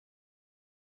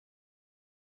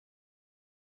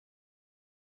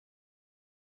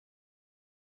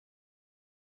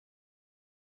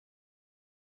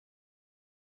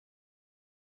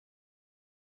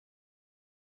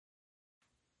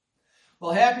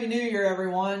Well, Happy New Year,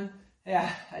 everyone.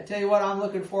 Yeah, I tell you what, I'm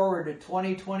looking forward to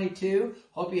 2022.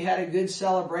 Hope you had a good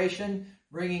celebration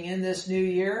bringing in this new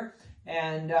year.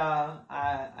 And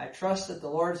I trust that the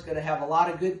Lord's going to have a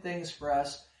lot of good things for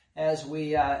us as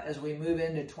we move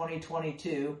into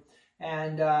 2022.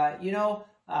 And hey,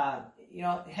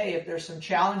 if there's some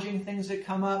challenging things that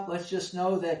come up, let's just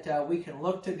know that we can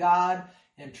look to God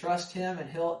and trust Him,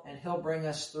 and He'll bring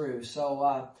us through.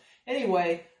 So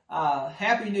anyway,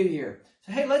 Happy New Year.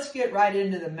 So hey, let's get right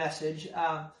into the message.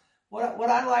 What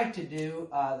I like to do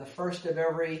the first of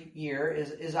every year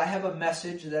is I have a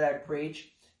message that I preach,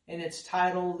 and it's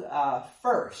titled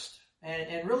First.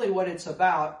 And really what it's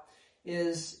about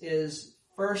is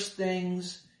first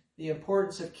things, the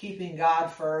importance of keeping God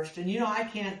first. And I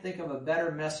can't think of a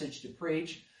better message to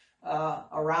preach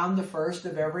around the first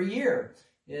of every year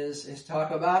is talk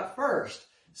about first.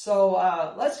 So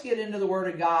let's get into the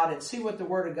Word of God and see what the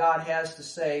Word of God has to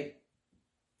say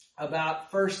about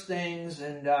first things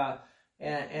and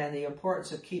the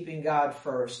importance of keeping God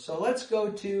first. So let's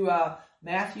go to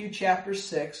Matthew chapter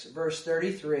 6, verse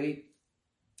 33.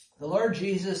 The Lord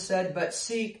Jesus said, "But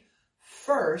seek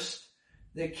first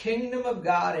the kingdom of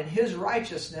God and His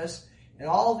righteousness, and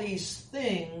all these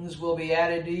things will be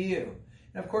added to you."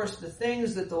 And of course, the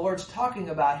things that the Lord's talking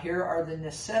about here are the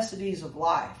necessities of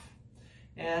life.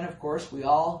 And of course, we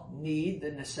all need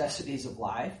the necessities of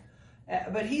life.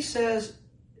 But He says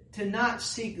to not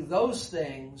seek those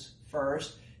things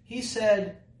first. He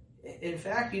said, in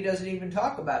fact, He doesn't even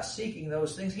talk about seeking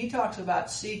those things. He talks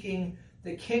about seeking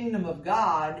the kingdom of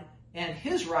God and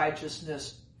His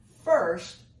righteousness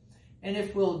first. And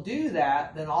if we'll do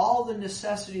that, then all the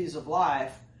necessities of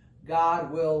life,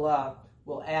 God will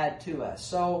add to us.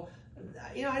 So,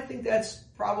 I think that's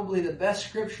probably the best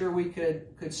scripture we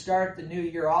could start the new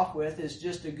year off with, is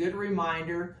just a good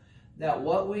reminder that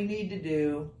what we need to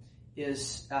do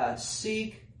is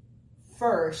seek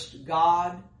first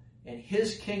God and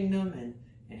His kingdom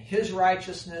and His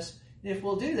righteousness. And if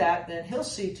we'll do that, then He'll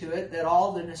see to it that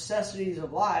all the necessities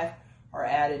of life are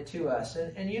added to us.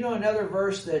 And another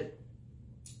verse that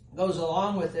goes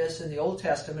along with this in the Old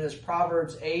Testament is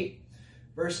Proverbs 8,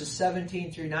 verses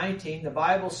 17 through 19. The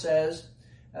Bible says,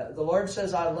 the Lord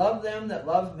says, "I love them that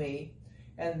love me,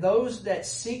 and those that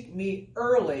seek me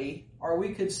early," or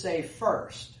we could say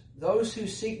first. "Those who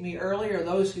seek me early," or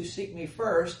those who seek me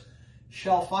first,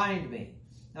 "shall find me."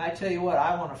 Now, I tell you what,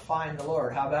 I want to find the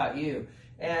Lord. How about you?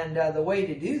 And the way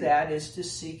to do that is to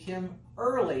seek Him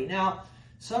early. Now,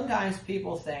 sometimes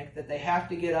people think that they have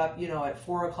to get up, at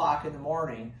 4 o'clock in the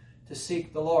morning to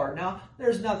seek the Lord. Now,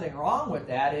 there's nothing wrong with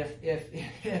that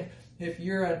if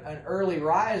you're an early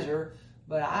riser,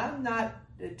 but I'm not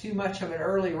too much of an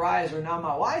early riser. Now,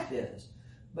 my wife is.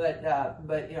 But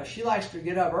she likes to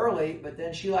get up early, but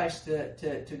then she likes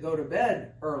to go to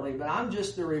bed early. But I'm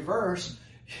just the reverse.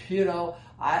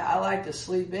 I like to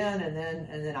sleep in, and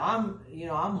then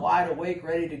I'm wide awake,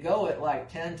 ready to go at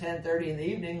like 10:30 in the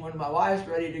evening when my wife's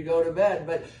ready to go to bed.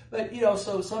 But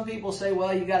so some people say,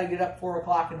 well, you got to get up 4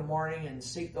 o'clock in the morning and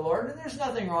seek the Lord, and there's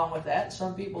nothing wrong with that.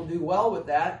 Some people do well with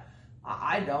that.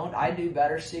 I don't. I do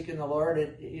better seeking the Lord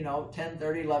at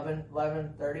 10:30,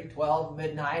 11:30, 12,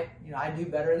 midnight. I do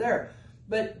better there.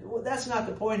 But that's not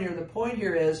the point here. The point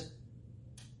here is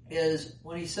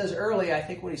when He says early, I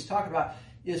think what He's talking about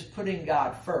is putting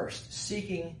God first,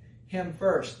 seeking Him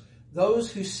first.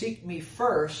 Those who seek me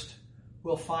first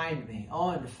will find me. Oh,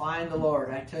 and to find the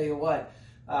Lord, I tell you what,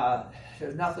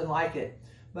 there's nothing like it.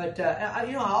 But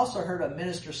I also heard a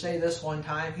minister say this one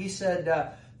time. He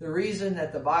said the reason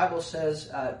that the Bible says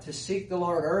to seek the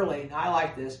Lord early, and I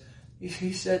like this,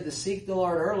 he said to seek the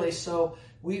Lord early, so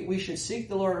we should seek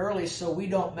the Lord early so we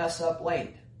don't mess up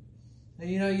late.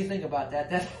 And you think about that.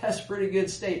 That's a pretty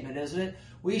good statement, isn't it?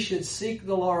 We should seek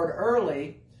the Lord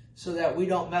early so that we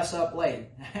don't mess up late.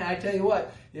 And I tell you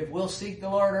what, if we'll seek the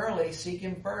Lord early, seek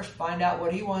Him first, find out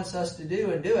what He wants us to do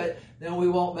and do it, then we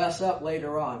won't mess up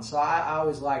later on. So I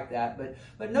always like that.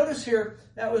 But notice here,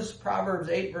 that was Proverbs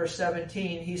 8, verse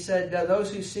 17. He said,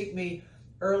 "Those who seek me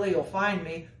early will find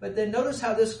me." But then notice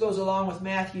how this goes along with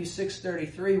Matthew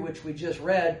 6:33, which we just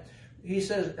read. He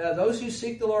says, "Those who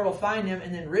seek the Lord will find Him,"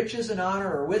 and then riches and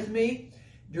honor are with me,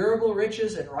 durable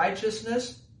riches and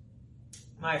righteousness.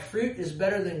 "My fruit is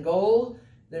better than gold,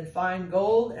 than fine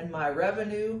gold, and my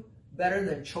revenue better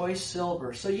than choice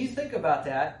silver." So you think about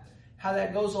that, how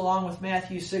that goes along with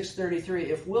Matthew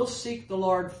 6:33. If we'll seek the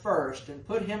Lord first and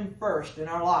put Him first in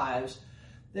our lives,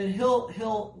 then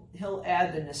He'll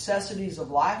add the necessities of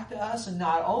life to us, and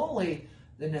not only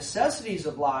the necessities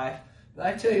of life, but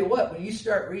I tell you what, when you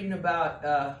start reading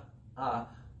about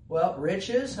Well,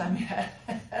 riches, I mean,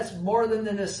 that's more than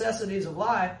the necessities of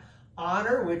life.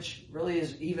 Honor, which really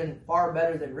is even far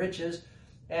better than riches.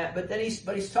 But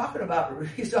he's talking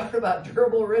about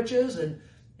durable riches and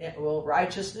well,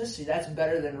 righteousness. See, that's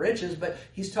better than riches. But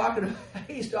he's talking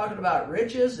about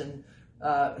riches, and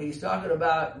he's talking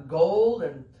about gold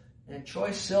and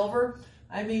choice silver.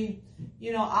 I mean,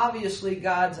 obviously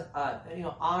God's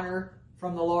honor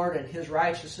from the Lord and His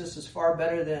righteousness is far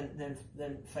better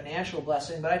than financial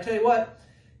blessing. But I tell you what,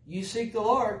 you seek the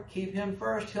Lord, keep Him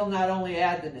first. He'll not only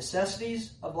add the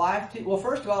necessities of life to you. Well,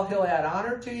 first of all, He'll add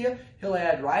honor to you. He'll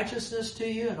add righteousness to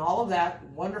you and all of that.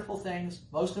 Wonderful things,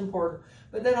 most important.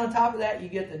 But then on top of that, you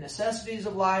get the necessities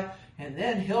of life, and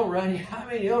then He'll run you.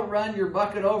 I mean, He'll run your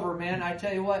bucket over, man. I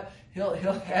tell you what,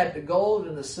 He'll add the gold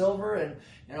and the silver and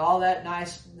all that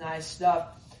nice stuff.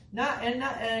 And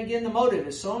again, the motive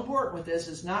is so important with this.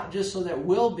 It's not just so that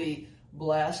we'll be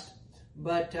blessed,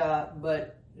 but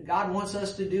God wants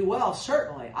us to do well,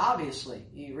 certainly, obviously.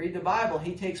 You read the Bible,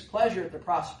 He takes pleasure at the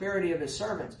prosperity of His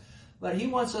servants. But He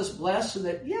wants us blessed so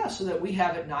that we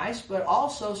have it nice, but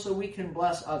also so we can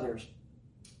bless others.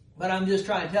 But I'm just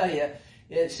trying to tell you,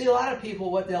 see, a lot of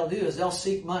people, what they'll do is they'll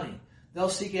seek money. They'll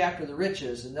seek after the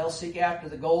riches, and they'll seek after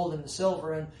the gold and the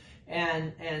silver,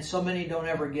 and so many don't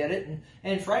ever get it.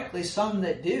 And frankly, some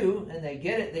that do, and they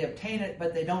get it, they obtain it,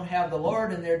 but they don't have the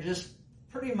Lord, and they're just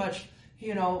pretty much,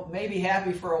 maybe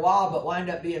happy for a while, but wind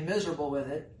up being miserable with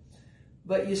it.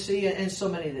 But you see, and so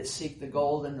many that seek the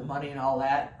gold and the money and all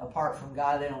that, apart from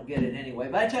God, they don't get it anyway.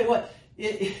 But I tell you what,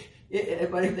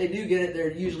 but if they do get it,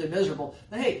 they're usually miserable.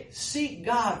 But hey, seek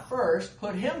God first,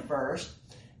 put Him first,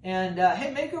 and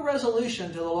hey, make a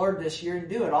resolution to the Lord this year and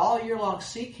do it all year long.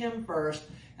 Seek Him first.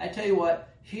 I tell you what,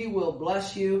 He will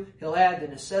bless you. He'll add the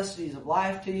necessities of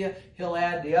life to you. He'll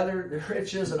add the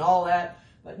riches and all that.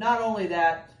 But not only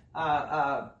that,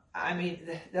 I mean,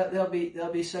 there'll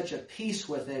be such a peace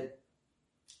with it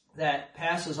that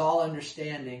passes all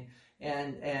understanding,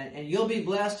 and you'll be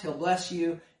blessed. He'll bless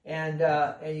you, and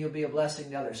you'll be a blessing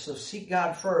to others. So seek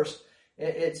God first.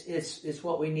 It's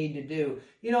what we need to do,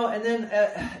 And then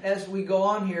as we go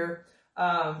on here,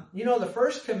 the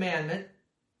first commandment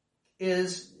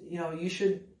is,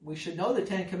 we should know the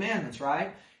 10 Commandments,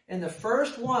 right? And the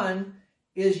first one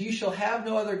is, you shall have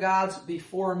no other gods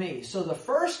before me. So the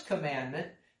first commandment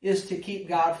is to keep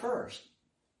God first.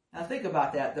 Now think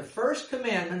about that. The first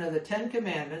commandment of the 10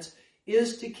 Commandments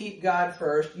is to keep God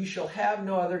first. You shall have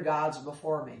no other gods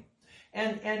before me.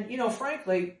 And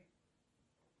frankly,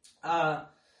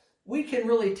 we can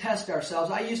really test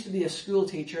ourselves. I used to be a school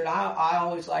teacher, and I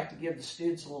always like to give the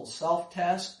students a little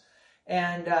self-test.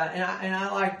 And I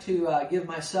like to give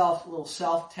myself little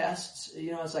self-tests,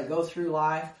 as I go through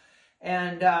life.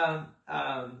 And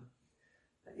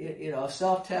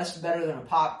self-test better than a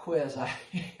pop quiz. I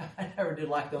never did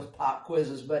like those pop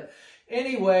quizzes. But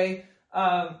anyway,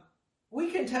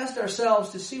 we can test ourselves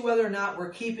to see whether or not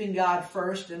we're keeping God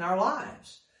first in our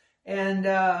lives. And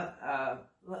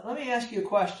let me ask you a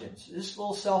question. So this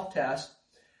little self-test.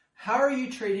 How are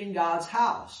you treating God's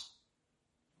house?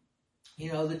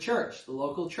 The church, the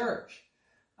local church.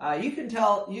 You can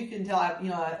tell,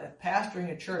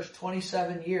 pastoring a church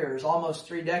 27 years, almost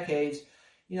 3 decades,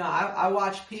 I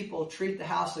watch people treat the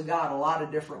house of God a lot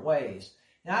of different ways.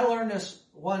 And I learned this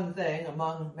one thing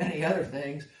among many other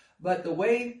things, but the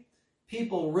way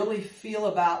people really feel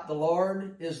about the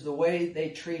Lord is the way they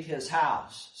treat His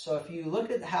house. So if you look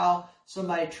at how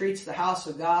somebody treats the house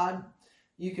of God,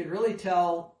 you can really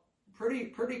tell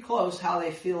pretty close how they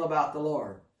feel about the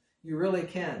Lord. You really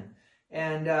can.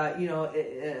 And,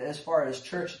 as far as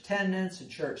church attendance and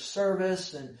church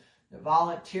service and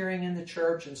volunteering in the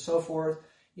church and so forth,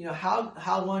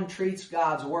 how one treats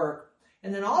God's work.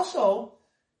 And then also,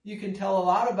 you can tell a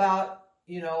lot about,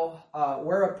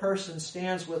 where a person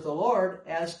stands with the Lord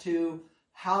as to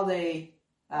how they,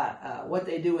 what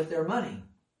they do with their money.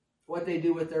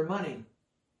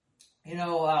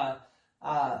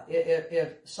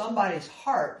 If somebody's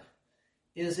heart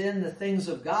is in the things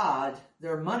of God,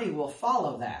 their money will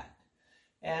follow that.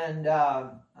 And,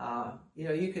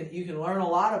 you can learn a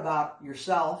lot about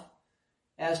yourself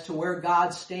as to where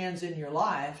God stands in your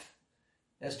life,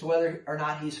 as to whether or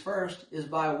not He's first, is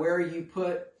by where you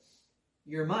put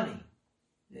your money.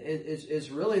 It's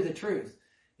really the truth.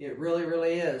 It really,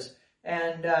 really is.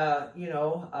 And,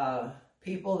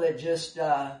 people that just,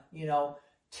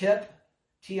 tip,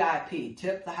 TIP,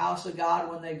 tip the house of God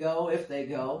when they go, if they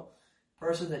go.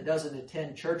 Person that doesn't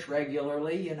attend church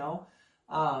regularly,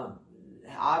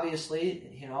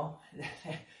 obviously,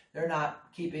 they're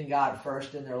not keeping God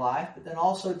first in their life. But then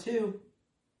also, too,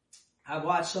 I've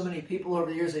watched so many people over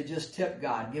the years, they just tip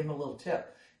God, give Him a little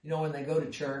tip. when they go to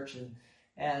church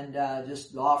and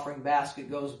just the offering basket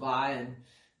goes by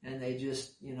and they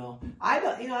just, I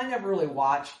never really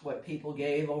watched what people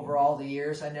gave over all the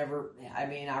years. I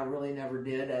really never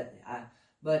did.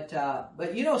 But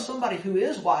somebody who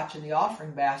is watching the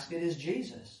offering basket is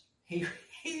Jesus. He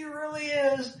really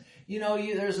is.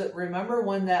 Remember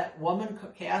when that woman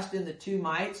cast in the 2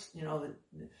 mites?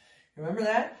 Remember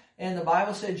that? And the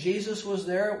Bible said Jesus was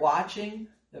there watching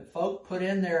the folk put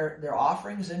in their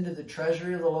offerings into the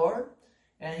treasury of the Lord.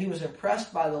 And he was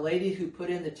impressed by the lady who put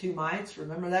in the 2 mites.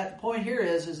 Remember that? The point here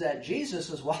is that Jesus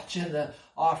is watching the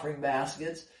offering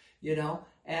baskets,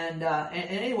 And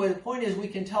anyway, the point is we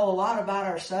can tell a lot about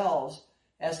ourselves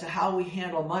as to how we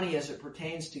handle money as it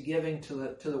pertains to giving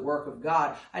to the work of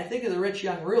God. I think of the rich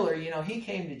young ruler. He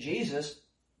came to Jesus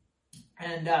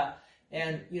and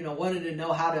wanted to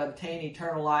know how to obtain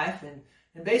eternal life.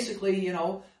 And basically,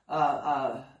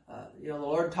 the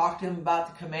Lord talked to him about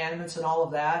the commandments and all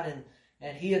of that.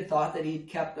 And he had thought that he'd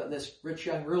kept, this rich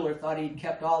young ruler thought he'd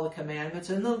kept all the commandments.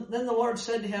 And then the Lord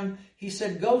said to him, he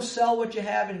said, "Go sell what you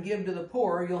have and give to the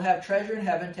poor. You'll have treasure in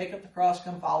heaven. Take up the cross,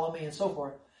 come follow me," and so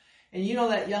forth. And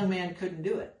that young man couldn't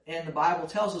do it. And the Bible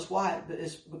tells us why.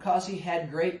 It's because he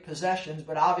had great possessions,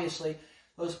 but obviously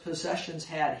those possessions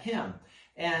had him.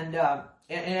 And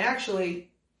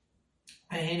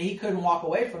he couldn't walk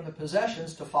away from the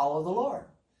possessions to follow the Lord.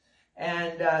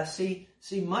 And see,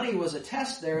 money was a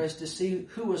test there as to see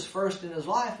who was first in his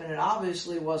life, and it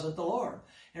obviously wasn't the Lord.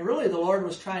 And really the Lord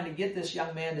was trying to get this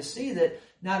young man to see that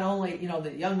not only,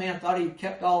 the young man thought he'd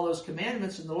kept all those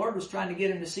commandments, and the Lord was trying to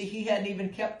get him to see he hadn't even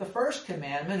kept the first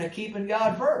commandment of keeping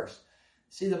God first.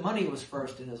 See, the money was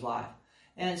first in his life.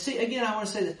 And see, again, I want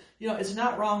to say that, it's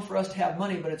not wrong for us to have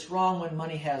money, but it's wrong when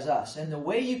money has us. And the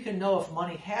way you can know if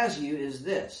money has you is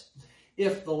this.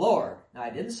 If the Lord, now I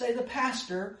didn't say the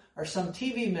pastor or some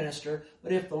TV minister,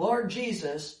 but if the Lord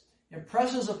Jesus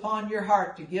impresses upon your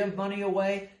heart to give money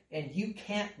away and you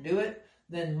can't do it,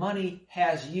 then money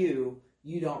has you.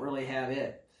 You don't really have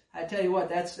it. I tell you what,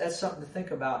 that's something to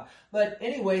think about. But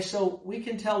anyway, so we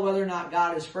can tell whether or not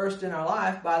God is first in our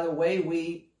life by the way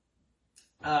we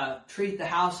treat the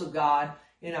house of God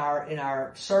in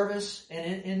our service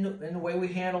and in the way we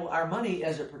handle our money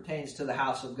as it pertains to the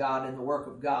house of God and the work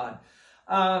of God.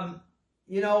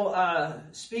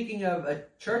 Speaking of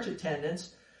church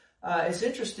attendance, it's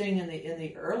interesting in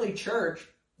the early church,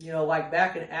 like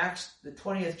back in Acts, the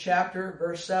 20th chapter,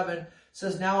 verse 7,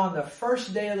 says, "Now on the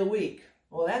first day of the week,"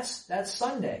 well, that's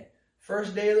Sunday,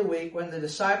 first day of the week, when the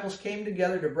disciples came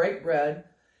together to break bread,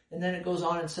 and then it goes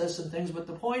on and says some things, but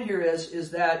the point here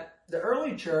is that the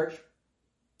early church,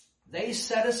 they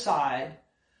set aside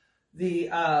the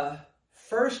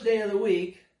first day of the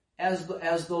week as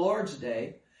the Lord's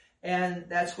Day, and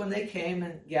that's when they came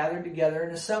and gathered together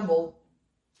and assembled.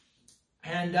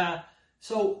 And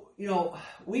so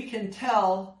we can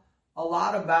tell a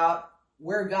lot about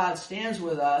where God stands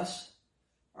with us,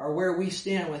 or where we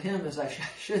stand with Him, as I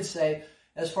should say,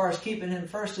 as far as keeping Him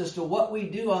first, as to what we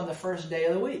do on the first day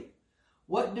of the week.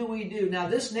 What do we do? Now,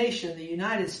 this nation, the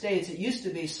United States, it used to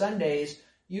be Sundays.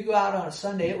 You go out on a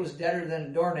Sunday, it was deader than a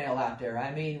doornail out there.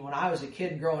 I mean, when I was a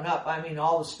kid growing up,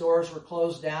 all the stores were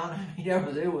closed down.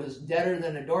 It was deader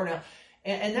than a doornail.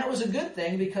 And that was a good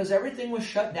thing, because everything was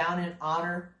shut down in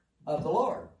honor of the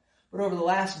Lord. But over the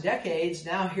last decades,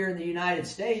 now here in the United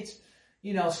States,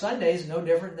 Sunday's no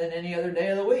different than any other day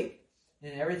of the week.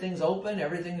 And everything's open,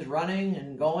 everything's running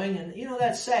and going, and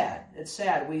that's sad. It's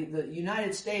sad. The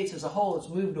United States as a whole has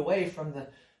moved away from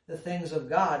the things of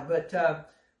God.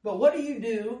 But what do you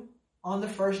do on the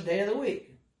first day of the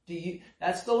week?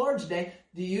 That's the Lord's Day.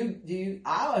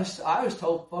 I always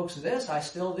told folks this, I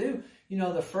still do.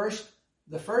 The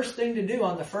first thing to do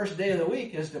on the first day of the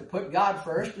week is to put God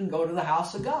first and go to the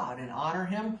house of God and honor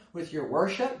Him with your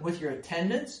worship, with your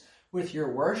attendance, with your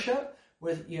worship,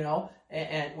 with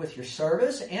and with your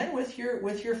service, and with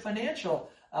your financial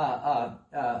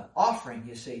offering.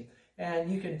 You see,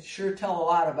 and you can sure tell a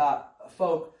lot about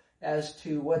folk as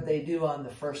to what they do on the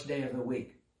first day of the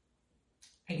week.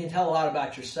 You can tell a lot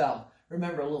about yourself.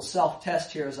 Remember, a little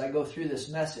self-test here as I go through this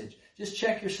message. Just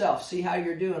check yourself, see how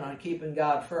you're doing on keeping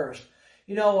God first.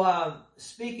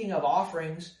 Speaking of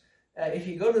offerings, if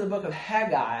you go to the book of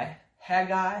Haggai,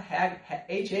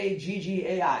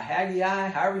 H-A-G-G-A-I, Haggai,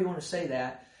 however you want to say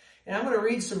that. And I'm going to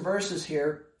read some verses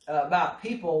here about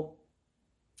people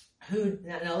who,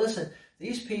 now listen,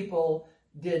 these people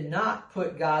did not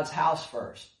put God's house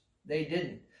first. They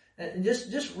didn't. And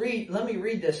just read, let me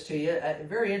read this to you.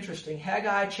 Very interesting.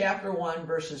 Haggai chapter 1,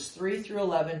 verses 3 through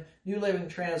 11, New Living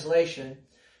Translation.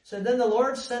 So then the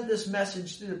Lord sent this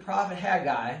message through the prophet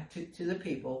Haggai to the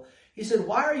people. He said,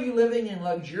 why are you living in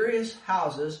luxurious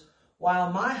houses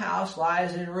while my house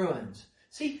lies in ruins?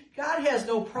 See, God has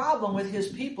no problem with his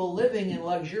people living in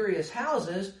luxurious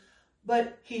houses,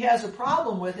 but he has a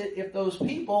problem with it if those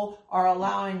people are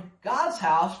allowing God's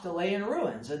house to lay in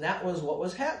ruins. And that was what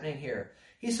was happening here.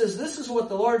 He says, this is what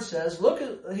the Lord says. Look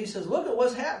at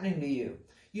what's happening to you.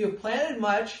 You have planted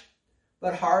much,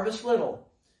 but harvest little.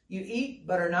 You eat,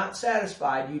 but are not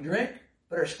satisfied. You drink,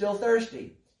 but are still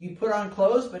thirsty. You put on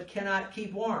clothes, but cannot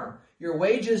keep warm. Your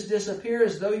wages disappear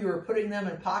as though you were putting them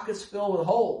in pockets filled with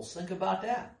holes. Think about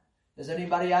that. Has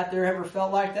anybody out there ever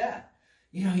felt like that?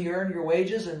 You know, you earn your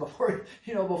wages, and before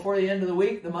the end of the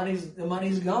week, the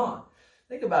money's gone.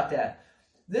 Think about that.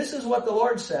 This is what the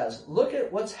Lord says. Look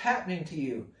at what's happening to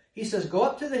you. He says, go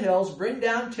up to the hills, bring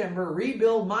down timber,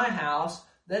 rebuild my house,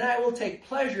 then I will take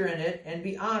pleasure in it and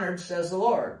be honored, says the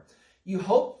Lord. You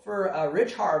hoped for a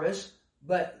rich harvest,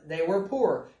 but they were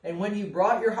poor. And when you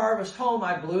brought your harvest home,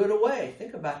 I blew it away.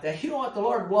 Think about that. You don't want the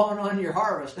Lord blowing on your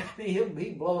harvest. I mean,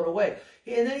 he'll blow it away.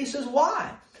 And then he says,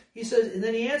 why? He says, and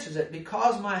then he answers it,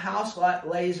 because my house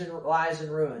lies in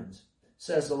ruins,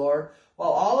 says the Lord. While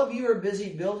all of you are busy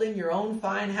building your own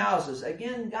fine houses.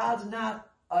 Again, God's not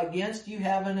against you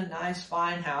having a nice,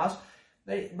 fine house.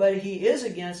 But he is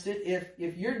against it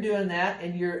if you're doing that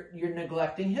and you're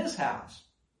neglecting his house.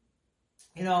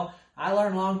 You know, I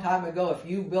learned a long time ago, if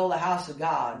you build a house of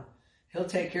God, he'll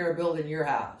take care of building your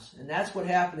house. And that's what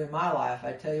happened in my life.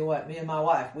 I tell you what, me and my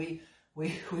wife, we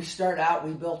started out,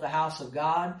 we built the house of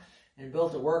God and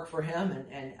built a work for him.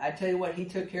 And I tell you what, he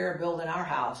took care of building our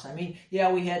house. I mean,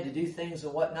 yeah, we had to do things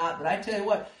and whatnot, but I tell you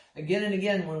what, again and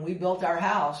again, when we built our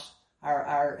house,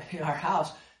 our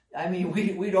house, I mean,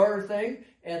 we'd order things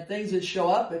and things would show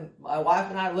up, and my wife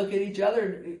and I look at each other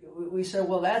and we said,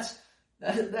 well, that's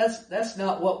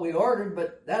not what we ordered,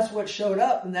 but that's what showed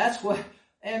up, and that's what,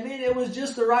 I mean, it was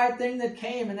just the right thing that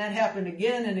came, and that happened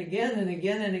again and again and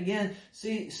again and again.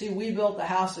 See, we built the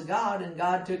house of God, and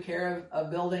God took care of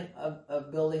building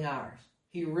ours.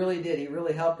 He really did. He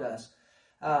really helped us.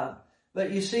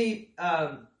 But you see,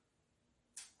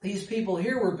 these people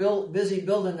here were busy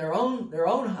building their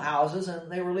own houses,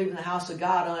 and they were leaving the house of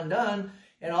God undone,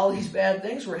 and all these bad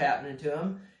things were happening to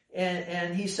them.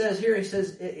 And he says here, he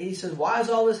says, why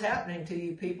is all this happening to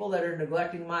you people that are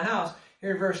neglecting my house?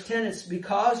 Here in verse 10, it's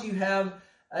because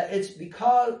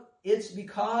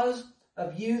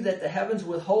of you that the heavens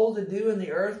withhold the dew and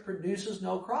the earth produces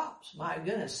no crops. My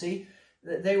goodness, see,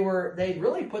 they'd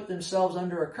really put themselves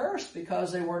under a curse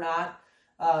because they were not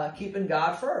keeping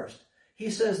God first. He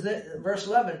says that, verse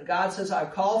 11, God says,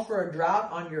 I've called for a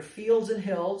drought on your fields and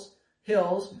hills,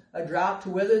 a drought to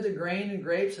wither the grain and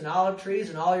grapes and olive trees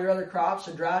and all your other crops,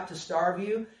 a drought to starve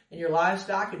you and your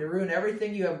livestock and to ruin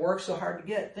everything you have worked so hard to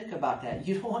get. Think about that.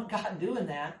 You don't want God doing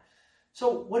that.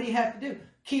 So what do you have to do?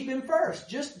 Keep him first.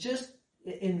 Just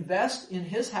invest in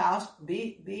his house.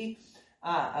 Be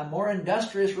more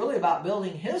industrious really about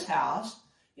building his house.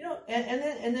 You know,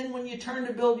 and then when you turn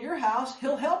to build your house,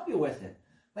 he'll help you with it.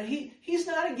 But he's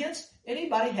not against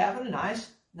anybody having a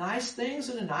nice things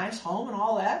and a nice home and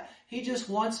all that. He just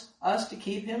wants us to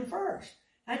keep him first.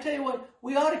 And I tell you what,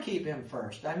 we ought to keep him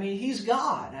first. I mean, he's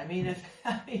God. I mean, if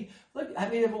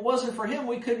it wasn't for him,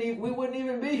 we wouldn't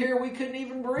even be here. We couldn't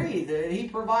even breathe. He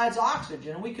provides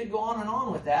oxygen, and we could go on and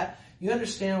on with that. You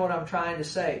understand what I'm trying to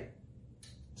say?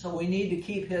 So we need to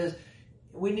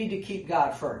keep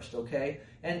God first, okay?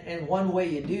 And one way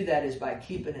you do that is by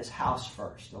keeping his house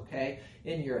first, okay?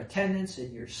 In your attendance,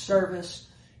 in your service,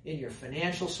 in your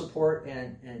financial support,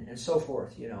 and so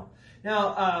forth, you know.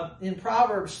 Now, in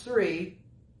Proverbs 3,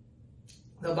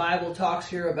 the Bible talks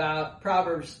here about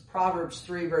Proverbs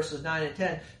 3 verses 9 and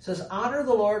 10. It says, honor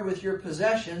the Lord with your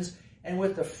possessions and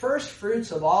with the first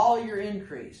fruits of all your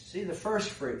increase. See, the first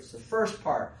fruits, the first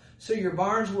part. So your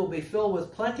barns will be filled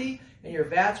with plenty and your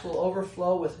vats will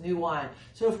overflow with new wine.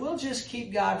 So if we'll just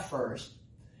keep God first,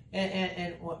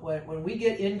 and when we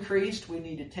get increased, we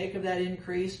need to take of that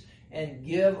increase and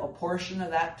give a portion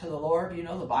of that to the Lord. You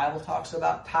know, the Bible talks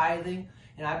about tithing,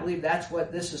 and I believe that's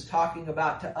what this is talking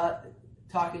about to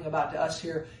us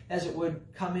here as it would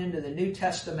come into the New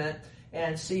Testament.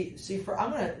 And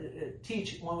I'm going to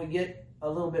teach when we get a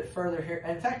little bit further here.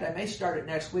 In fact, I may start it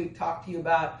next week, talk to you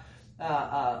about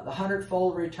the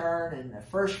 100-fold return and the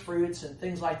first fruits and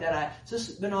things like that. It's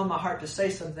just been on my heart to say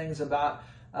some things about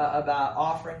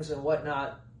offerings and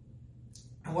whatnot,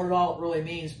 and what it all really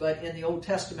means. But in the Old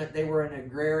Testament, they were an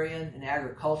agrarian and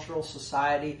agricultural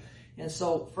society. And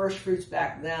so first fruits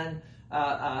back then,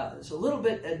 it's a little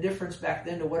bit a difference back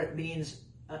then to what it means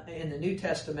in the New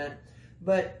Testament.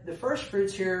 But the first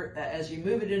fruits here, as you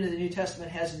move it into the New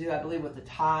Testament, has to do, I believe, with the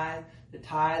tithe. The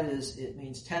tithe it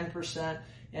means 10%,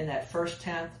 and that first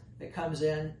tenth that comes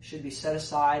in should be set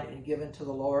aside and given to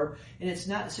the Lord. And it's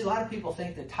not, see, a lot of people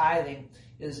think that tithing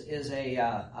is and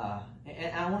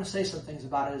I want to say some things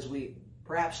about it as we,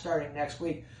 perhaps starting next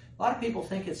week. A lot of people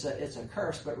think it's a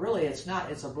curse, but really it's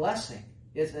not. It's a blessing.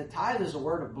 A tithe is a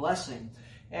word of blessing.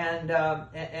 And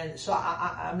so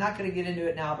I'm not going to get into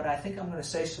it now, but I think I'm going to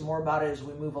say some more about it as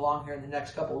we move along here in the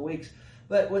next couple of weeks.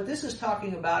 But what this is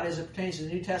talking about as it pertains to the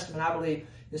New Testament, I believe,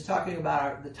 is talking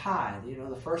about the tithe,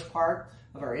 the first part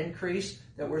of our increase,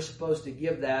 that we're supposed to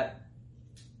give that,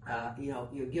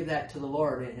 give that to the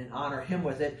Lord and honor Him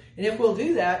with it. And if we'll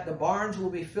do that, the barns will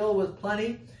be filled with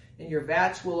plenty, and your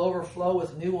vats will overflow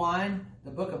with new wine.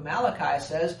 The book of Malachi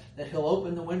says that He'll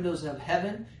open the windows of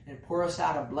heaven and pour us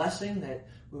out a blessing that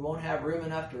we won't have room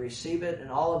enough to receive it, and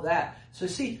all of that. So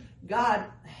see, God,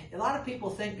 a lot of people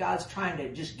think God's trying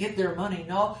to just get their money.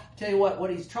 No, I'll tell you what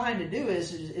He's trying to do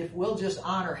is if we'll just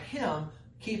honor Him,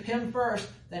 keep Him first,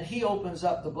 then He opens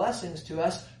up the blessings to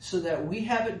us so that we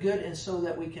have it good and so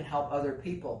that we can help other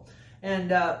people. And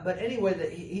but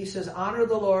anyway, He says, honor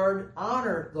the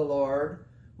Lord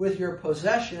with your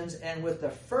possessions and with the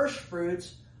first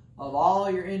fruits of all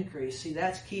your increase. See,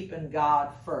 that's keeping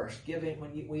God first. Giving,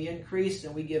 when we increase,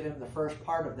 and we give Him the first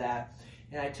part of that.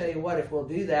 And I tell you what, if we'll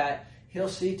do that, He'll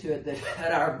see to it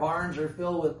that our barns are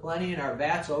filled with plenty and our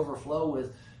vats overflow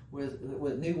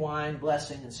with new wine,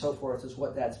 blessing, and so forth, is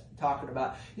what that's talking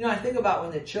about. I think about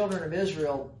when the children of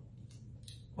Israel,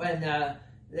 when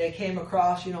they came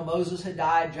across, Moses had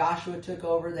died, Joshua took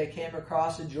over, they came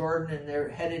across the Jordan, and they're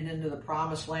headed into the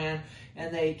promised land,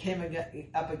 and they came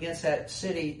up against that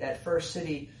city, that first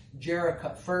city,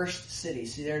 Jericho,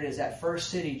 see, there it is, that first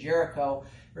city, Jericho.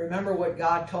 Remember what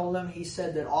God told them? He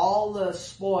said that all the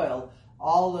spoil,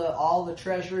 all the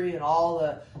treasury, and all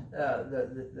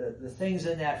the things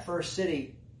in that first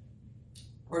city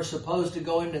were supposed to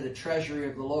go into the treasury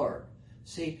of the Lord.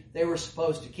 See, they were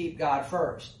supposed to keep God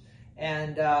first.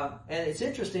 And it's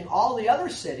interesting, all the other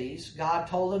cities, God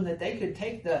told them that they could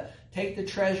take the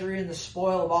treasury and the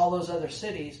spoil of all those other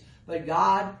cities, but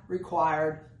God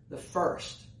required the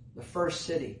first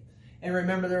city. And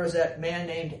remember, there was that man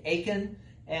named Achan,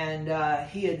 and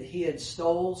he had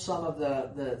stole some of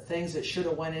the things that should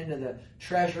have went into the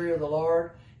treasury of the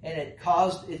Lord, and it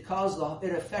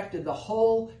affected the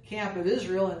whole camp of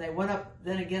Israel, and they went up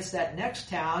then against that next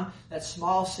town, that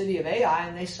small city of Ai,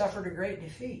 and they suffered a great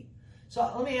defeat. So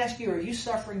let me ask you, are you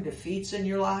suffering defeats in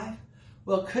your life?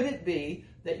 Well, could it be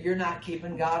that you're not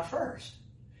keeping God first?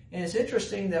 And it's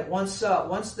interesting that once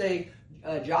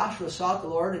Joshua sought the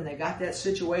Lord and they got that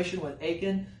situation with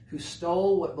Achan, who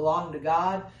stole what belonged to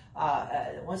God,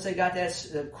 once they got that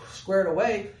squared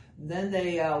away, then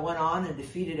they went on and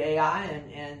defeated Ai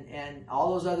and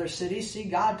all those other cities. See,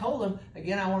 God told them,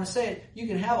 again, I want to say it, you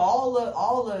can have all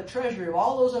the treasury of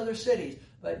all those other cities,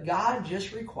 but God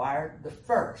just required the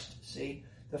first. See,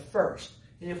 the first.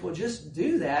 And if we'll just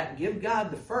do that, give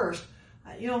God the first,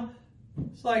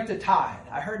 it's like the tithe.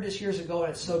 I heard this years ago,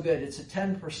 and it's so good. It's a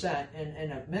 10%.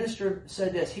 And a minister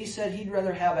said this. He said he'd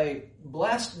rather have a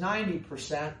blessed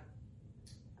 90%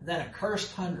 than a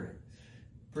cursed 100%.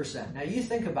 Now, you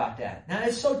think about that. Now,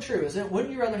 it's so true, isn't it?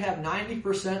 Wouldn't you rather have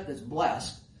 90% that's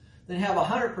blessed than have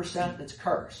 100% that's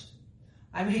cursed?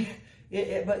 I mean,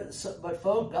 but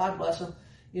folks, God bless them.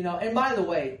 And by the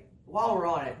way, while we're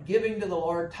on it, giving to the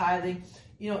Lord, tithing,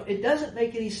 it doesn't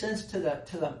make any sense to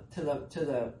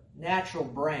the natural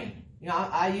brain.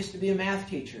 I used to be a math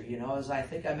teacher, as I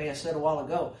think I may have said a while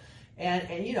ago. And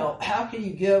how can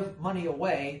you give money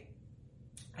away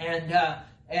and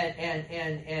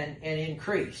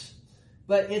increase?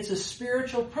 But it's a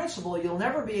spiritual principle. You'll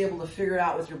never be able to figure it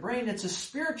out with your brain. It's a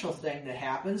spiritual thing that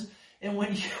happens. And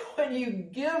when you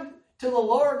give to the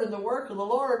Lord and the work of the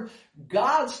Lord,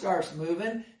 God starts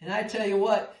moving. And I tell you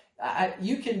what,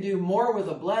 you can do more with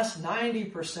a blessed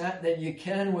 90% than you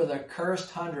can with a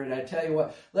cursed 100. I tell you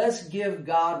what, let's give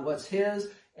God what's His.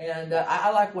 And I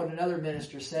like what another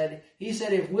minister said. He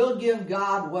said, if we'll give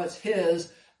God what's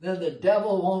His, then the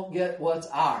devil won't get what's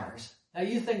ours. Now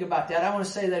you think about that. I want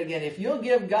to say that again. If you'll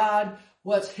give God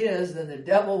what's His, then the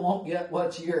devil won't get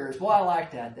what's yours. Well, I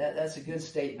like that. That's a good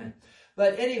statement.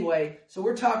 But anyway, so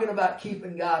we're talking about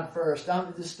keeping God first.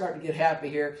 I'm just starting to get happy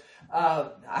here.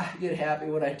 I get happy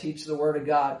when I teach the Word of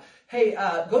God. Hey,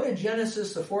 go to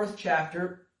Genesis, the 4th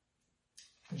chapter.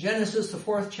 Genesis, the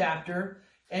 4th chapter.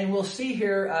 And we'll see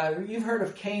here, you've heard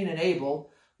of Cain and Abel.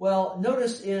 Well,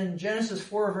 notice in Genesis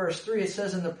 4, verse 3, it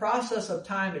says, in the process of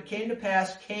time it came to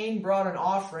pass, Cain brought an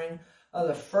offering of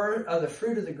the fruit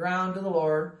of the ground to the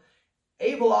Lord.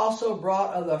 Abel also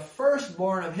brought of the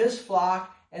firstborn of his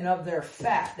flock and of their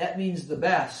fat. That means the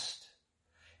best.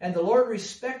 And the Lord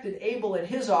respected Abel and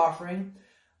his offering,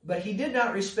 but he did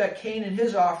not respect Cain and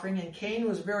his offering, and Cain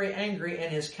was very angry,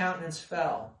 and his countenance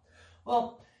fell.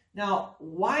 Well, now,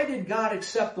 why did God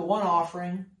accept the one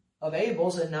offering of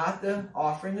Abel's and not the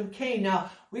offering of Cain?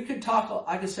 Now,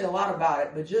 I could say a lot about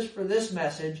it, but just for this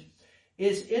message,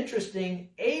 it's interesting.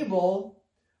 Abel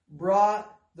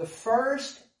brought the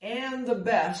first and the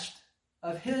best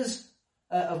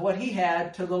of what he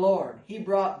had to the Lord. He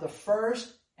brought the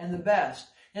first and the best.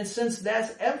 And since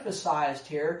that's emphasized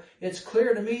here, it's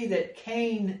clear to me that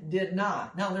Cain did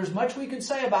not. Now, there's much we could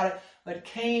say about it, but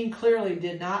Cain clearly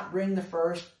did not bring the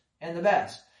first and the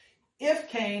best. If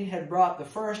Cain had brought the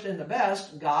first and the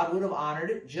best, God would have honored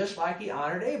it just like he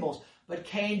honored Abel's. But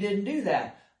Cain didn't do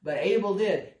that. But Abel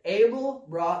did. Abel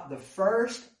brought the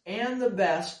first and the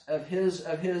best of his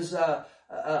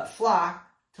flock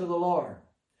to the Lord.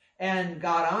 And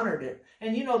God honored it.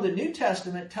 And you know, the New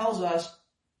Testament tells us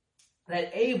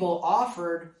that Abel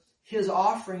offered his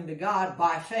offering to God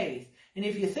by faith. And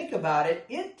if you think about it,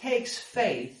 it takes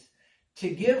faith to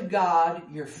give God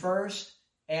your first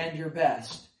and your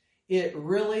best. It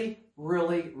really,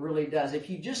 really, really does. If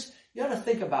you ought to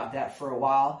think about that for a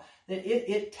while, that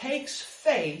it takes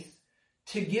faith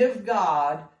to give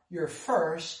God your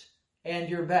first and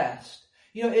your best.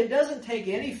 You know, it doesn't take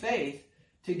any faith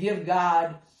to give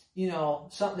God,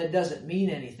 something that doesn't mean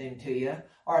anything to you,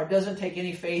 or it doesn't take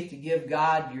any faith to give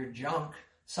God your junk,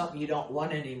 something you don't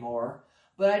want anymore.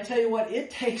 But I tell you what, it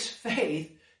takes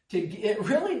faith it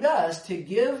really does, to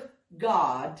give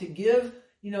God, to give,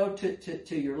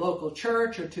 to your local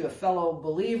church or to a fellow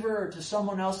believer or to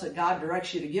someone else that God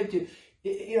directs you to give to.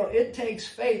 It takes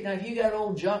faith. Now, if you got an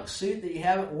old junk suit that you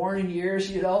haven't worn in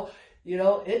years, it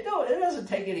doesn't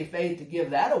take any faith to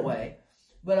give that away.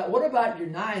 But what about your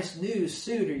nice new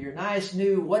suit or your nice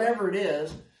new whatever it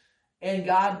is, and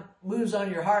God moves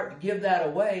on your heart to give that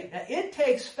away? Now, it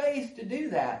takes faith to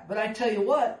do that. But I tell you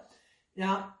what,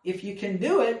 now, if you can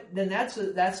do it, then that's a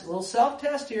little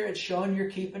self-test here. It's showing you're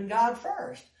keeping God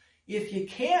first. If you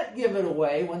can't give it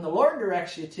away when the Lord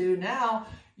directs you to, now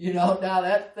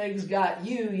that thing's got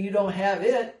you don't have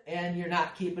it, and you're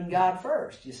not keeping God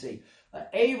first, you see.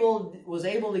 Abel was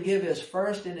able to give his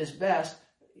first and his best.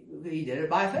 He did it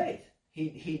by faith.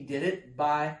 He did it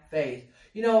by faith.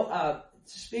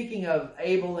 Speaking of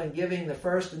Abel and giving the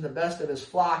first and the best of his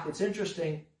flock, it's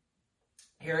interesting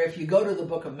here. If you go to the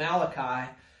book of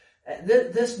Malachi,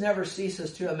 this never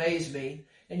ceases to amaze me.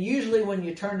 And usually when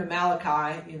you turn to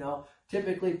Malachi,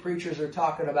 typically preachers are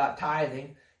talking about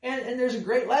tithing. And there's a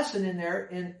great lesson in there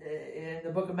in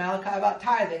the book of Malachi about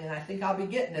tithing. And I think I'll be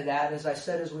getting to that, as I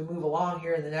said, as we move along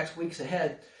here in the next weeks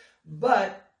ahead.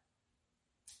 But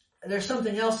there's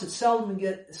something else that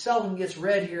seldom gets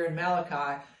read here in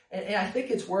Malachi. And I think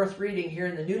it's worth reading here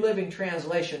in the New Living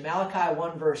Translation. Malachi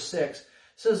 1 verse 6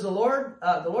 says, the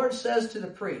Lord says to the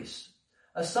priests,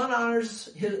 a son honors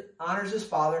his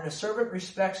father, and a servant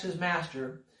respects his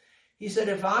master. He said,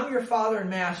 if I'm your father and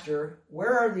master,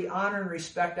 where are the honor and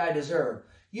respect I deserve?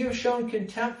 You have shown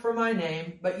contempt for my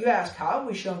name, but you ask, how have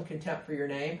we shown contempt for your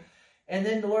name? And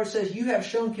then the Lord says, you have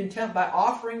shown contempt by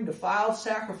offering defiled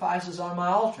sacrifices on my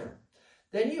altar.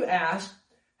 Then you ask,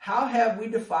 how have we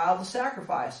defiled the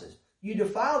sacrifices? You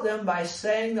defile them by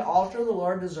saying the altar of the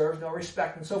Lord deserves no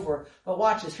respect, and so forth. But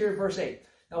watch this, here's verse 8.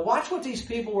 Now watch what these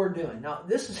people were doing. Now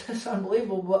this is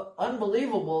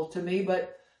unbelievable to me,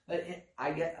 but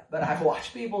I've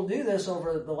watched people do this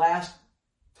over the last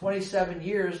 27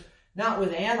 years, not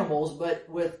with animals, but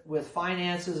with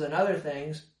finances and other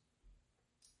things.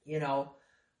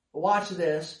 Watch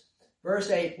this. Verse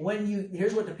 8,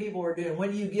 here's what the people were doing.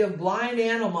 When you give blind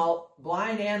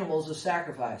animals as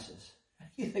sacrifices.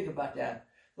 You think about that.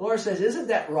 The Lord says, isn't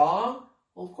that wrong?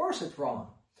 Well, of course it's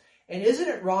wrong. And isn't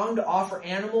it wrong to offer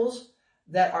animals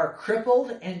that are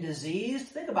crippled and diseased?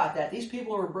 Think about that. These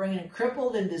people were bringing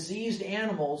crippled and diseased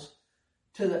animals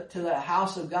to the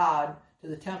house of God, to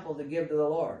the temple to give to the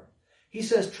Lord. He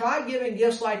says, try giving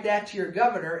gifts like that to your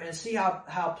governor and see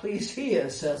how pleased he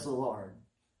is, says the Lord.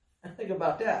 Think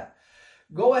about that.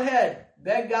 Go ahead,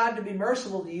 beg God to be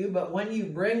merciful to you, but when you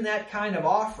bring that kind of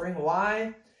offering,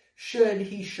 why should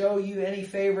he show you any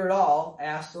favor at all?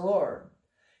 Ask the Lord.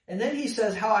 And then he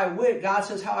says, God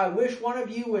says, how I wish one of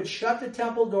you would shut the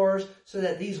temple doors so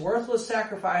that these worthless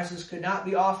sacrifices could not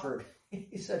be offered.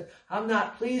 He said, I'm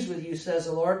not pleased with you, says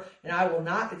the Lord, and I will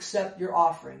not accept your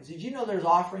offerings. Did you know there's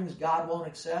offerings God won't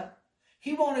accept?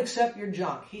 He won't accept your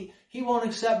junk. He won't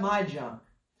accept my junk.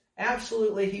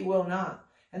 Absolutely, he will not.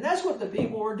 And that's what the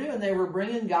people were doing. They were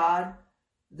bringing God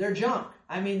their junk.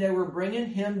 I mean, they were bringing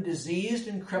him diseased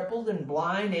and crippled and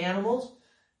blind animals.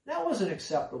 That wasn't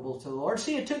acceptable to the Lord.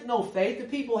 See, it took no faith. The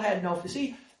people had no faith.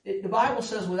 See, the Bible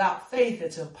says without faith,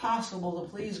 it's impossible to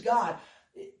please God.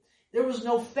 There was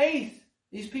no faith.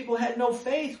 These people had no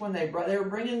faith when they were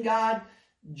bringing God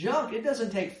junk. It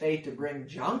doesn't take faith to bring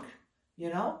junk, you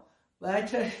know. But I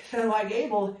tell you, like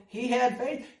Abel, he had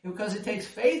faith because it takes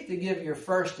faith to give your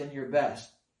first and your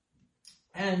best.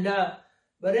 And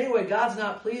but anyway, God's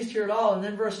not pleased here at all. And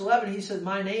then verse 11, he says,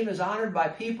 my name is honored by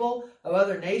people of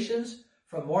other nations.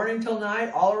 From morning till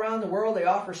night, all around the world, they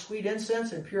offer sweet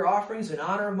incense and pure offerings in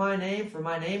honor of my name. For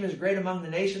my name is great among the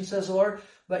nations, says the Lord.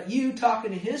 But you,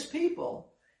 talking to his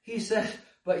people, he said,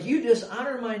 but you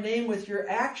dishonor my name with your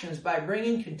actions by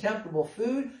bringing contemptible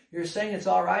food. You're saying it's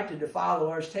all right to defile the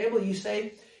Lord's table. You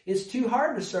say it's too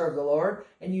hard to serve the Lord.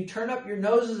 And you turn up your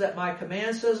noses at my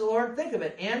command, says the Lord. Think of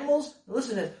it. Animals,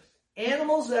 listen to this.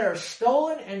 Animals that are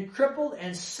stolen and crippled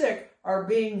and sick are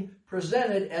being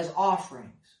presented as offerings.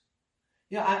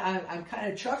 You know, I'm kind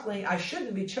of chuckling. I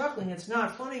shouldn't be chuckling. It's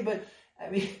not funny, but I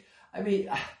mean,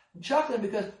 I'm chuckling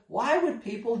because why would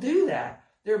people do that?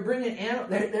 They're bringing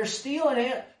they're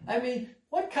stealing. I mean,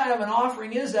 what kind of an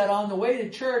offering is that? On the way to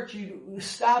church, you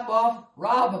stop off,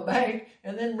 rob a bank,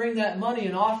 and then bring that money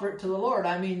and offer it to the Lord.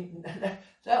 I mean,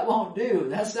 that won't do.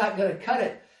 That's not going to cut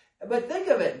it. But think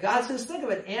of it. God says, think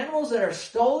of it. Animals that are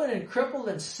stolen and crippled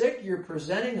and sick, you're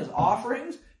presenting as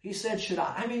offerings. He said, should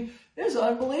I? I mean, it's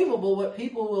unbelievable what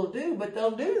people will do, but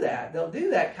they'll do that. They'll do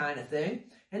that kind of thing.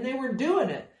 And they were doing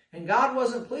it. And God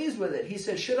wasn't pleased with it. He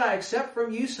said, should I accept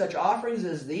from you such offerings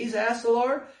as these, asked the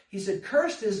Lord? He said,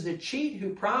 cursed is the cheat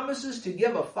who promises to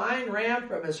give a fine ram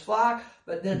from his flock,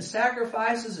 but then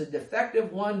sacrifices a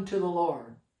defective one to the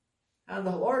Lord. And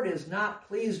the Lord is not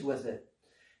pleased with it.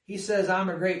 He says, I'm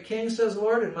a great king, says the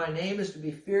Lord, and my name is to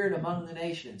be feared among the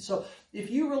nations. So if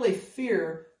you really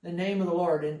fear the name of the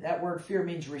Lord, and that word fear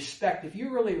means respect, if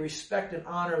you really respect and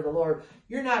honor the Lord,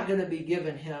 you're not going to be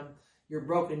giving him your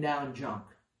broken down junk.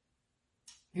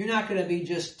 You're not going to be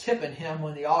just tipping him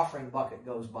when the offering bucket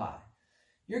goes by.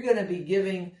 You're going to be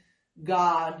giving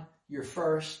God your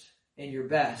first and your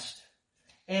best.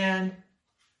 And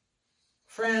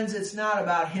friends, it's not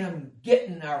about him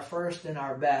getting our first and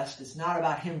our best. It's not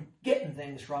about him getting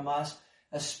things from us.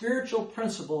 A spiritual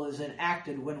principle is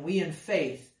enacted when we in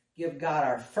faith give God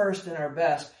our first and our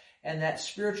best. And that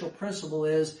spiritual principle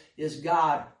is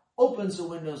God opens the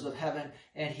windows of heaven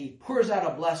and he pours out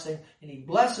a blessing and he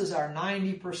blesses our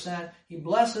 90%. He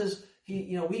blesses,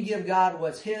 we give God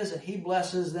what's his and he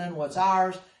blesses then what's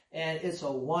ours. And it's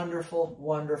a wonderful,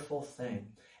 wonderful thing.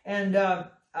 And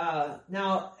now, a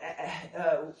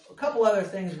couple other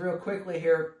things real quickly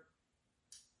here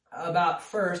about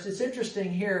first. It's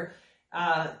interesting here.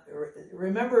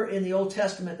 Remember in the Old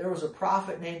Testament, there was a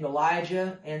prophet named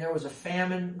Elijah, and there was a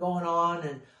famine going on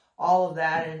and all of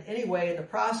that. And anyway, in the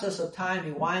process of time,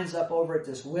 he winds up over at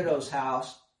this widow's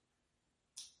house,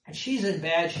 and she's in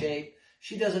bad shape.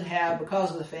 She doesn't have,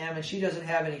 because of the famine, she doesn't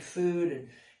have any food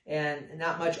and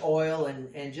not much oil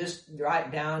and just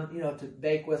right down, to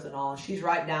bake with and all. And she's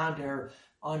right down to her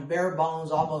on bare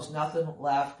bones, almost nothing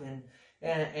left. And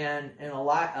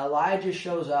Elijah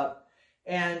shows up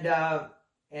and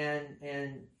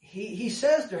he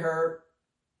says to her,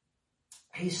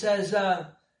 he says,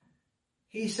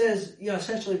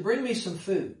 essentially, bring me some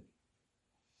food.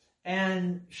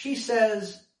 And she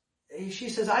says,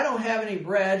 I don't have any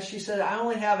bread. She said, I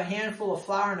only have a handful of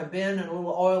flour in a bin and a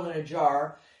little oil in a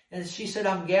jar. And she said,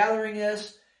 I'm gathering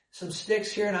some sticks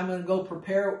here, and I'm going to go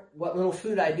prepare what little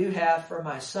food I do have for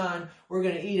my son. We're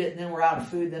going to eat it, and then we're out of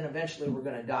food. Then eventually we're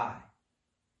going to die.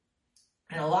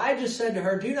 And Elijah said to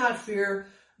her, do not fear.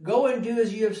 Go and do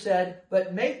as you have said,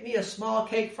 but make me a small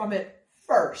cake from it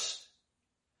first.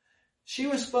 She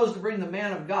was supposed to bring the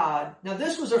man of God. Now,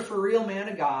 this was a for real man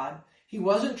of God. He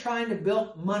wasn't trying to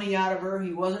bilk money out of her.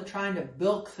 He wasn't trying to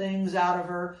bilk things out of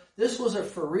her. This was a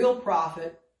for real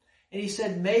prophet. And he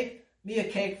said, make me a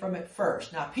cake from it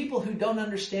first. Now, people who don't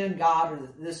understand God or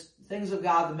things of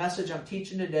God, the message I'm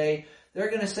teaching today, they're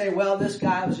going to say, well, this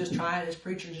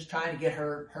preacher just trying to get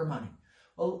her money.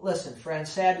 Well, listen,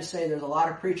 friends, sad to say there's a lot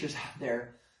of preachers out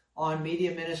there on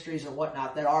media ministries and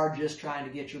whatnot that are just trying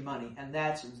to get your money. And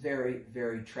that's very,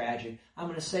 very tragic. I'm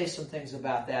going to say some things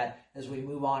about that as we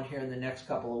move on here in the next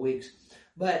couple of weeks.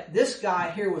 But this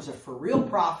guy here was a for real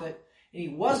prophet. And he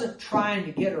wasn't trying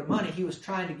to get her money. He was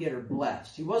trying to get her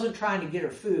blessed. He wasn't trying to get her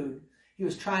food. He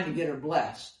was trying to get her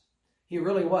blessed. He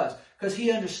really was. Because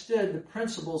he understood the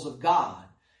principles of God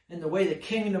and the way the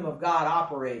kingdom of God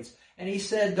operates. And he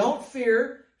said, don't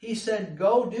fear. He said,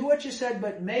 go do what you said,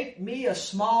 but make me a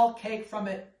small cake from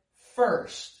it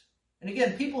first. And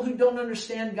again, people who don't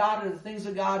understand God or the things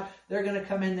of God, they're going to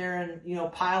come in there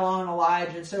and, pile on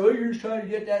Elijah and say, oh, you're just trying to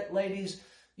get that lady's,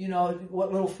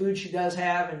 what little food she does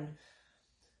have. And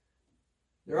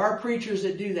there are preachers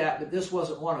that do that, but this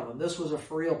wasn't one of them. This was a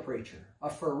for real preacher, a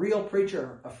for real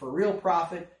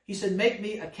prophet. He said, make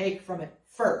me a cake from it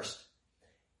first.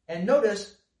 And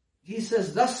notice, he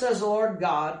says, thus says the Lord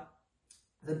God,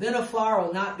 the bin of flour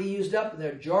will not be used up, and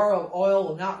the jar of oil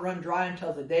will not run dry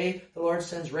until the day the Lord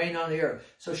sends rain on the earth.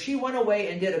 So she went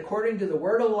away and did according to the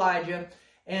word of Elijah,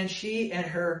 and she and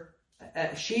her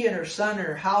son and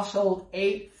her household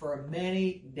ate for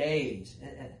many days,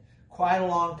 quite a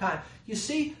long time. You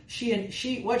see,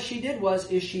 what she did was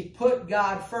she put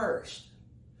God first.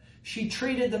 She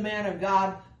treated the man of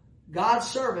God, God's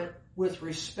servant, with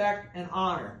respect and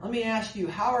honor. Let me ask you,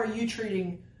 how are you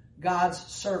treating God's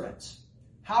servants?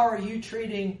 How are you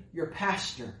treating your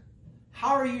pastor?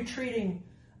 How are you treating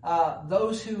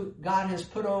those who God has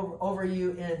put over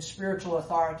you in spiritual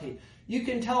authority? You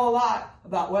can tell a lot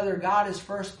about whether God is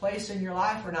first place in your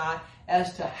life or not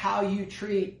as to how you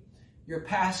treat your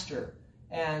pastor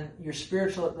and your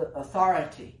spiritual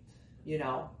authority.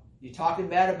 You talking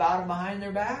bad about them behind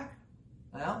their back?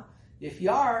 Well, if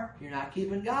you are, you're not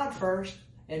keeping God first.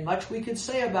 And much we could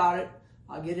say about it.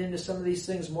 I'll get into some of these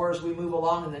things more as we move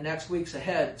along in the next weeks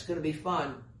ahead. It's going to be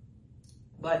fun,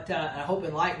 but I hope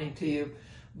enlightening to you.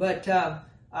 But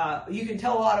you can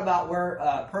tell a lot about where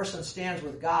a person stands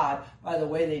with God by the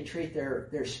way they treat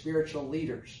their spiritual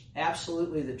leaders.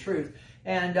 Absolutely the truth.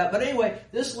 And but anyway,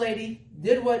 this lady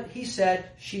did what he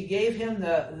said. She gave him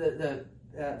the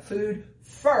food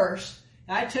first.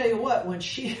 I tell you what, when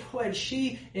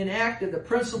she enacted the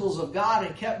principles of God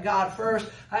and kept God first,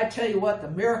 I tell you what, the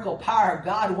miracle power of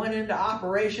God went into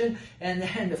operation,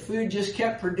 and the food just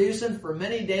kept producing for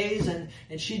many days, and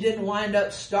she didn't wind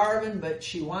up starving, but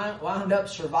she wound up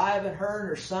surviving. Her and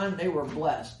her son, they were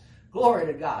blessed. Glory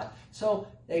to God. So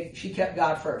she kept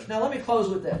God first. Now let me close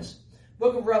with this.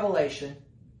 Book of Revelation,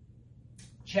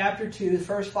 chapter 2, the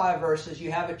first 5 verses.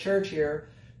 You have a church here,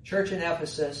 church in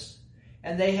Ephesus.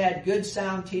 And they had good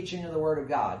sound teaching of the Word of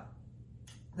God.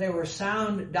 They were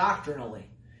sound doctrinally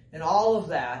and all of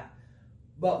that.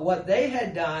 But what they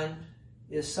had done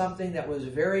is something that was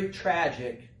very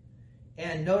tragic.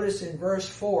 And notice in verse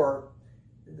 4,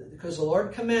 because the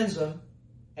Lord commends them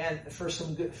and for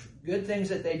some good things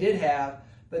that they did have.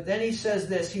 But then he says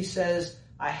this, he says,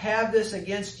 I have this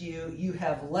against you. You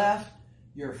have left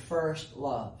your first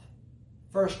love.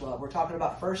 First love. We're talking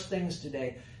about first things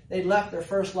today. They left their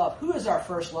first love. Who is our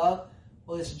first love?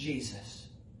 Well, it's Jesus.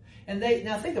 And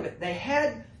now think of it. They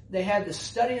had the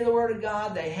study of the Word of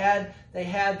God. They had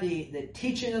the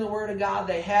teaching of the Word of God.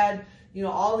 They had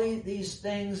all these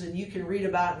things, and you can read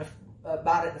about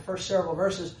it in the first several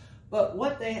verses. But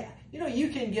you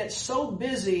can get so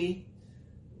busy.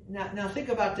 Now think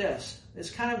about this. It's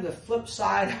kind of the flip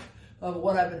side of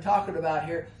what I've been talking about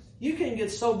here. You can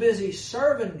get so busy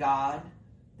serving God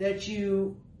that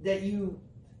you're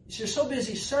so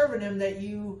busy serving Him that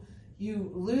you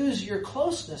lose your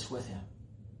closeness with Him.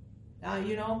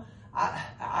 Now,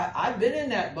 I've been in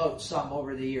that boat some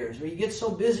over the years where you get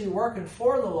so busy working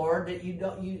for the Lord that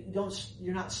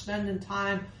you're not spending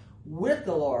time with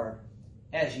the Lord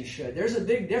as you should. There's a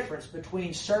big difference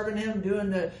between serving Him, doing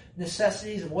the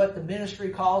necessities of what the ministry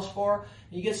calls for.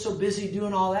 You get so busy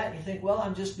doing all that and you think, well,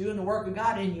 I'm just doing the work of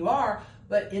God, and you are.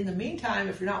 But in the meantime,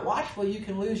 if you're not watchful, you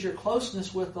can lose your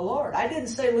closeness with the Lord. I didn't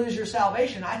say lose your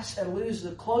salvation. I said lose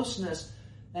the closeness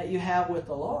that you have with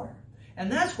the Lord. And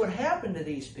that's what happened to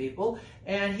these people.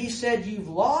 And he said, you've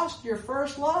lost your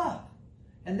first love.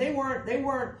 And they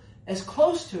weren't as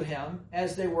close to Him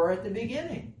as they were at the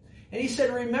beginning. And he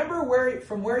said, remember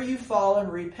from where you've fallen,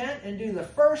 repent and do the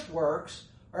first works,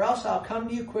 or else I'll come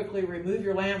to you quickly, remove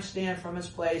your lampstand from its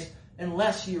place,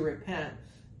 unless you repent.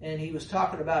 And he was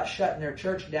talking about shutting their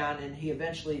church down, and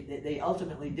they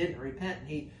ultimately didn't repent, and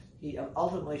he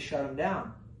ultimately shut them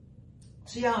down.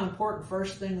 See how important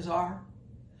first things are?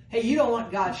 Hey, you don't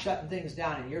want God shutting things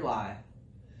down in your life.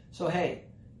 So hey,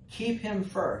 keep Him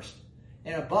first.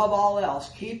 And above all else,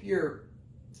 keep your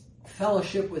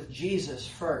fellowship with Jesus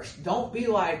first. Don't be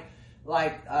like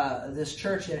this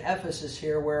church in Ephesus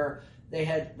here, where they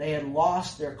had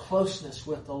lost their closeness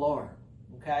with the Lord.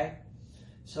 Okay?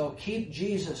 So keep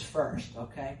Jesus first,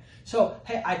 okay? So,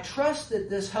 hey, I trust that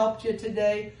this helped you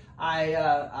today.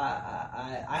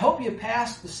 I hope you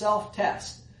passed the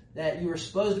self-test that you were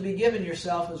supposed to be giving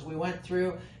yourself as we went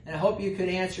through, and I hope you could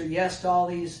answer yes to all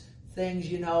these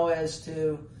things,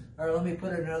 or let me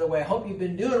put it another way. I hope you've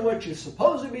been doing what you're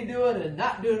supposed to be doing and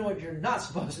not doing what you're not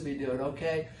supposed to be doing,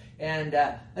 okay? And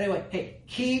anyway, hey,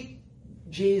 keep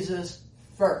Jesus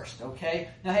first, okay?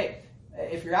 Now, hey,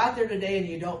 if you're out there today and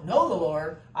you don't know the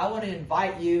Lord, I want to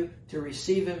invite you to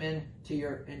receive Him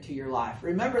into your life.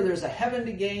 Remember, there's a heaven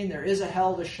to gain, there is a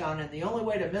hell to shun, and the only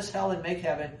way to miss hell and make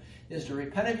heaven is to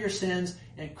repent of your sins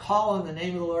and call on the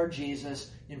name of the Lord Jesus,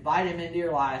 invite Him into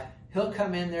your life. He'll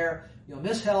come in there, you'll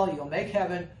miss hell, you'll make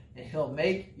heaven, and He'll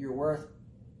make your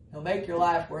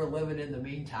life worth living in the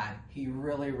meantime. He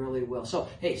really, really will. So,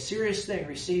 hey, serious thing,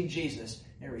 receive Jesus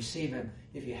and receive Him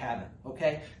if you haven't,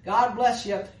 okay? God bless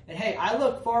you. And hey, I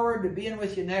look forward to being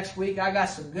with you next week. I got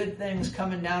some good things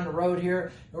coming down the road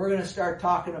here. And we're going to start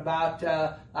talking about,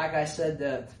 like I said,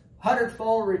 the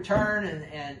 100-fold return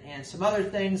and some other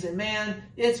things. And man,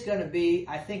 it's going to be,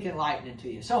 I think, enlightening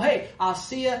to you. So hey, I'll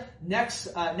see you next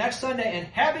Sunday, and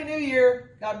Happy New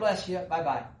Year. God bless you.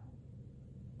 Bye-bye.